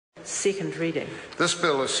Second reading. This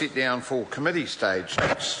bill is set down for committee stage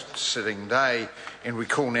next sitting day, and we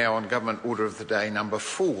call now on Government Order of the Day number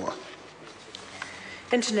 4.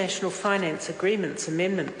 International Finance Agreements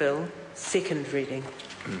Amendment Bill, second reading.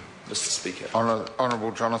 Mr Speaker.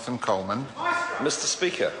 Honourable Jonathan Coleman. Mr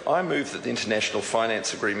Speaker, I move that the International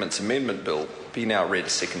Finance Agreements Amendment Bill be now read a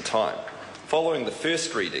second time. Following the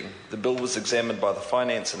first reading, the bill was examined by the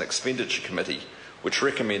Finance and Expenditure Committee, which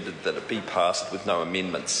recommended that it be passed with no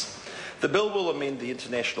amendments. The bill will amend the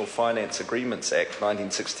International Finance Agreements Act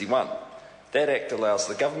 1961. That Act allows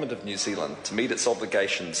the Government of New Zealand to meet its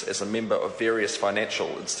obligations as a member of various financial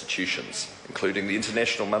institutions, including the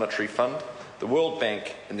International Monetary Fund, the World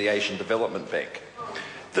Bank and the Asian Development Bank.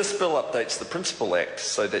 This bill updates the Principal Act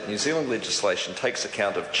so that New Zealand legislation takes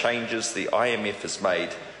account of changes the IMF has made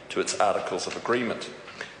to its Articles of Agreement.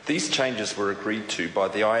 These changes were agreed to by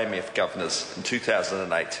the IMF governors in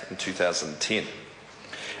 2008 and 2010.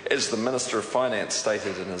 As the Minister of Finance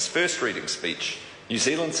stated in his first reading speech, New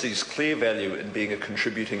Zealand sees clear value in being a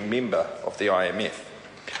contributing member of the IMF.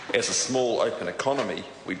 As a small open economy,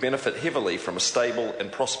 we benefit heavily from a stable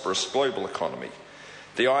and prosperous global economy.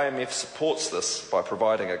 The IMF supports this by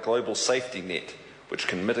providing a global safety net which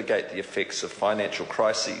can mitigate the effects of financial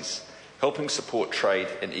crises, helping support trade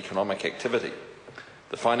and economic activity.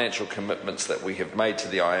 The financial commitments that we have made to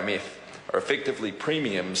the IMF are effectively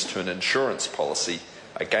premiums to an insurance policy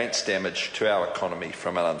against damage to our economy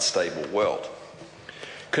from an unstable world.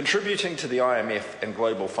 Contributing to the IMF and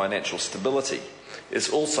global financial stability is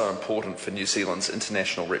also important for New Zealand's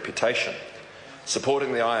international reputation.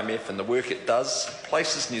 Supporting the IMF and the work it does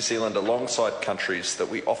places New Zealand alongside countries that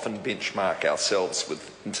we often benchmark ourselves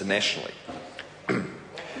with internationally.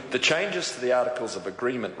 The changes to the Articles of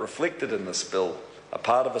Agreement reflected in this bill are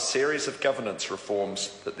part of a series of governance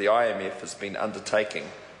reforms that the IMF has been undertaking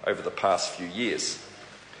over the past few years.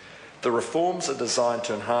 The reforms are designed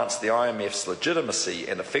to enhance the IMF's legitimacy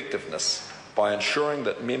and effectiveness by ensuring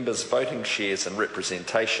that members' voting shares and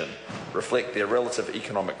representation reflect their relative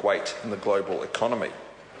economic weight in the global economy.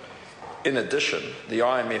 In addition, the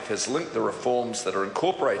IMF has linked the reforms that are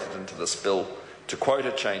incorporated into this bill to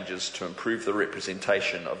quota changes to improve the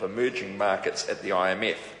representation of emerging markets at the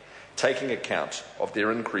IMF, taking account of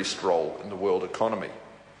their increased role in the world economy.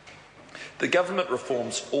 The government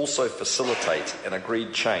reforms also facilitate an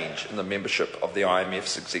agreed change in the membership of the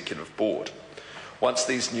IMF's Executive Board. Once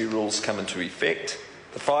these new rules come into effect,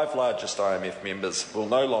 the 5 largest IMF members will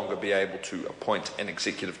no longer be able to appoint an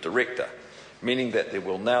executive director, meaning that there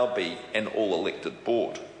will now be an all-elected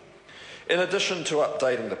board. In addition to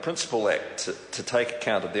updating the Principal Act to take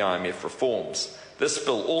account of the IMF reforms, this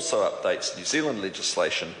bill also updates New Zealand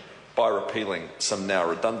legislation by repealing some now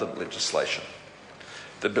redundant legislation.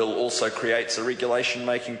 The bill also creates a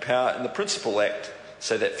regulation-making power in the Principal Act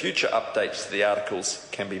so that future updates to the articles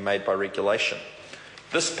can be made by regulation.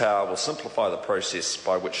 This power will simplify the process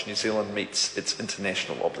by which New Zealand meets its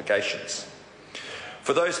international obligations.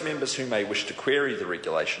 For those members who may wish to query the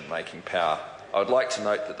regulation-making power, I would like to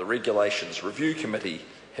note that the Regulations Review Committee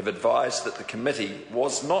have advised that the committee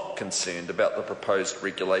was not concerned about the proposed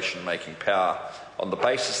regulation-making power on the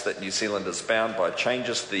basis that New Zealand is bound by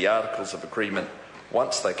changes to the Articles of Agreement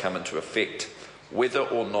once they come into effect, whether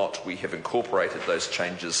or not we have incorporated those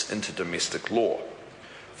changes into domestic law.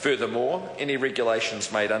 Furthermore, any regulations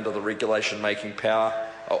made under the regulation-making power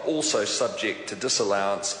are also subject to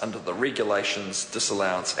disallowance under the Regulations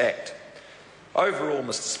Disallowance Act. Overall,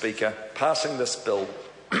 Mr Speaker, passing this bill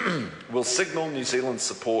will signal New Zealand's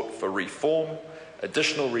support for reform,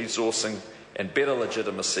 additional resourcing and better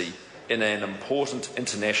legitimacy in an important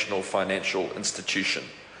international financial institution.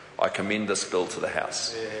 I commend this bill to the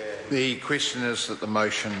House. The question is that the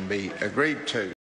motion be agreed to.